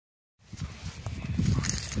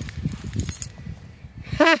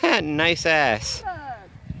Nice ass.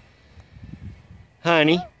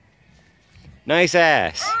 Honey. Nice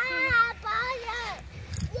ass.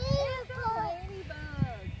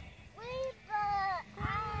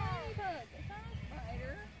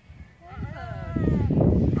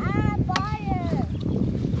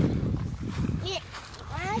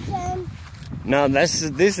 No, this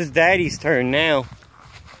is Daddy's turn now.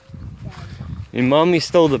 And Mommy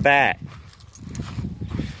stole the bat.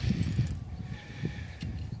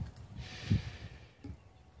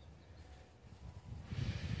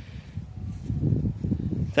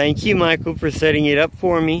 Thank you, Michael, for setting it up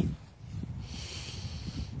for me.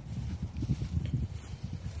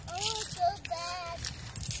 Oh, so bad.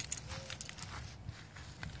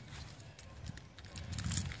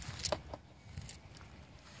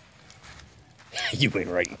 You went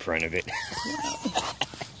right in front of it.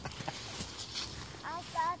 I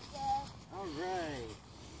got this. All right.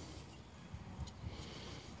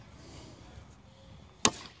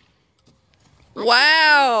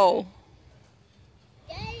 Wow.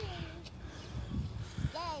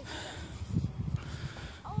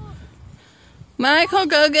 Michael,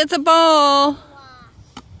 go get the ball.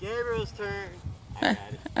 Gabriel's turn.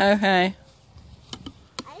 Okay.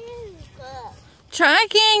 Try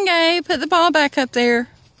again, Gabe. Put the ball back up there.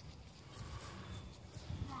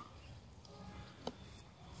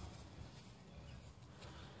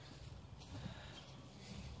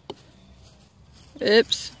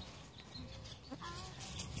 Oops.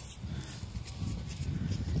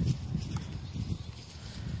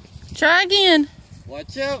 Try again.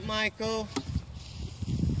 Watch out, Michael.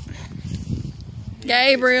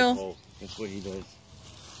 Gabriel. That's what he does.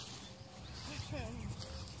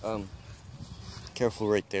 Careful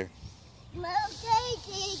right there.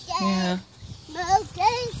 Yeah.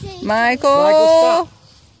 Michael. Michael, stop.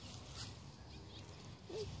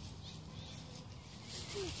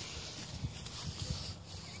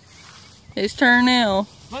 His turn now.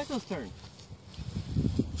 Michael's turn.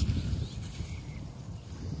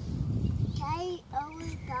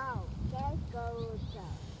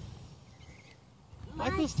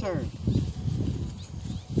 Michael's turn.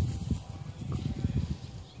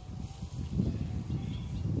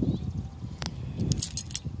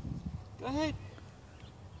 Go ahead.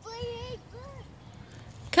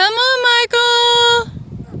 Come on, Michael.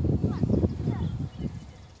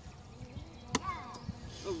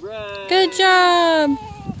 All right. Good job.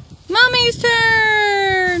 Mommy's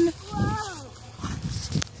turn.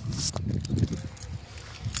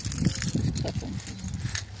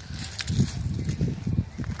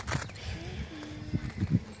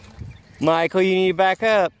 Michael, you need to back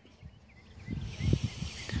up.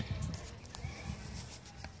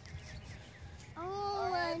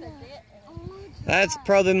 That's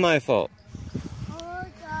probably my fault.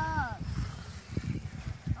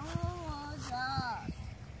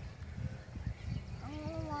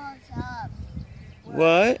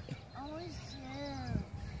 What?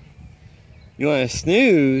 You want to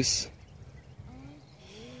snooze?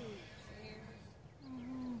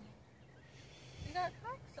 You got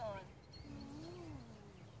Crocs on.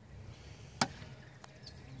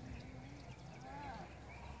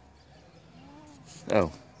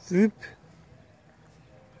 Oh. Zoop.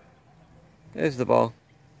 There's the ball.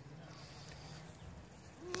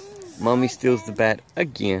 Mommy steals the bat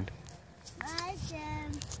again.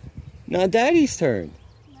 Now Daddy's turn.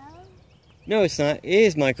 No, it's not. It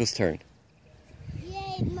is Michael's turn.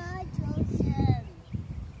 Yay, Michael's turn.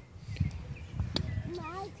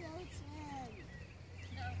 Michael's turn.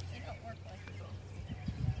 No, they don't work like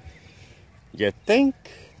this. You think?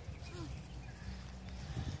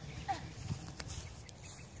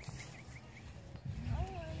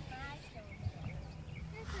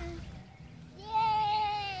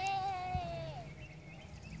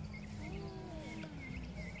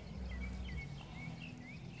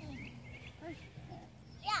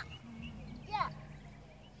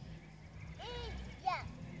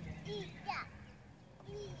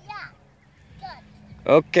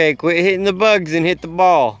 Okay, quit hitting the bugs and hit the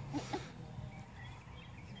ball.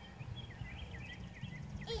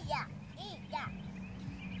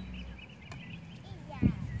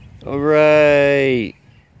 All right,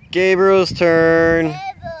 Gabriel's turn.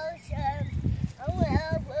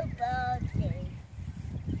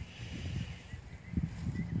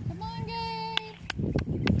 Come on, Gabe.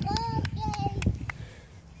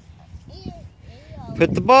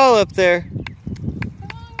 Put the ball up there.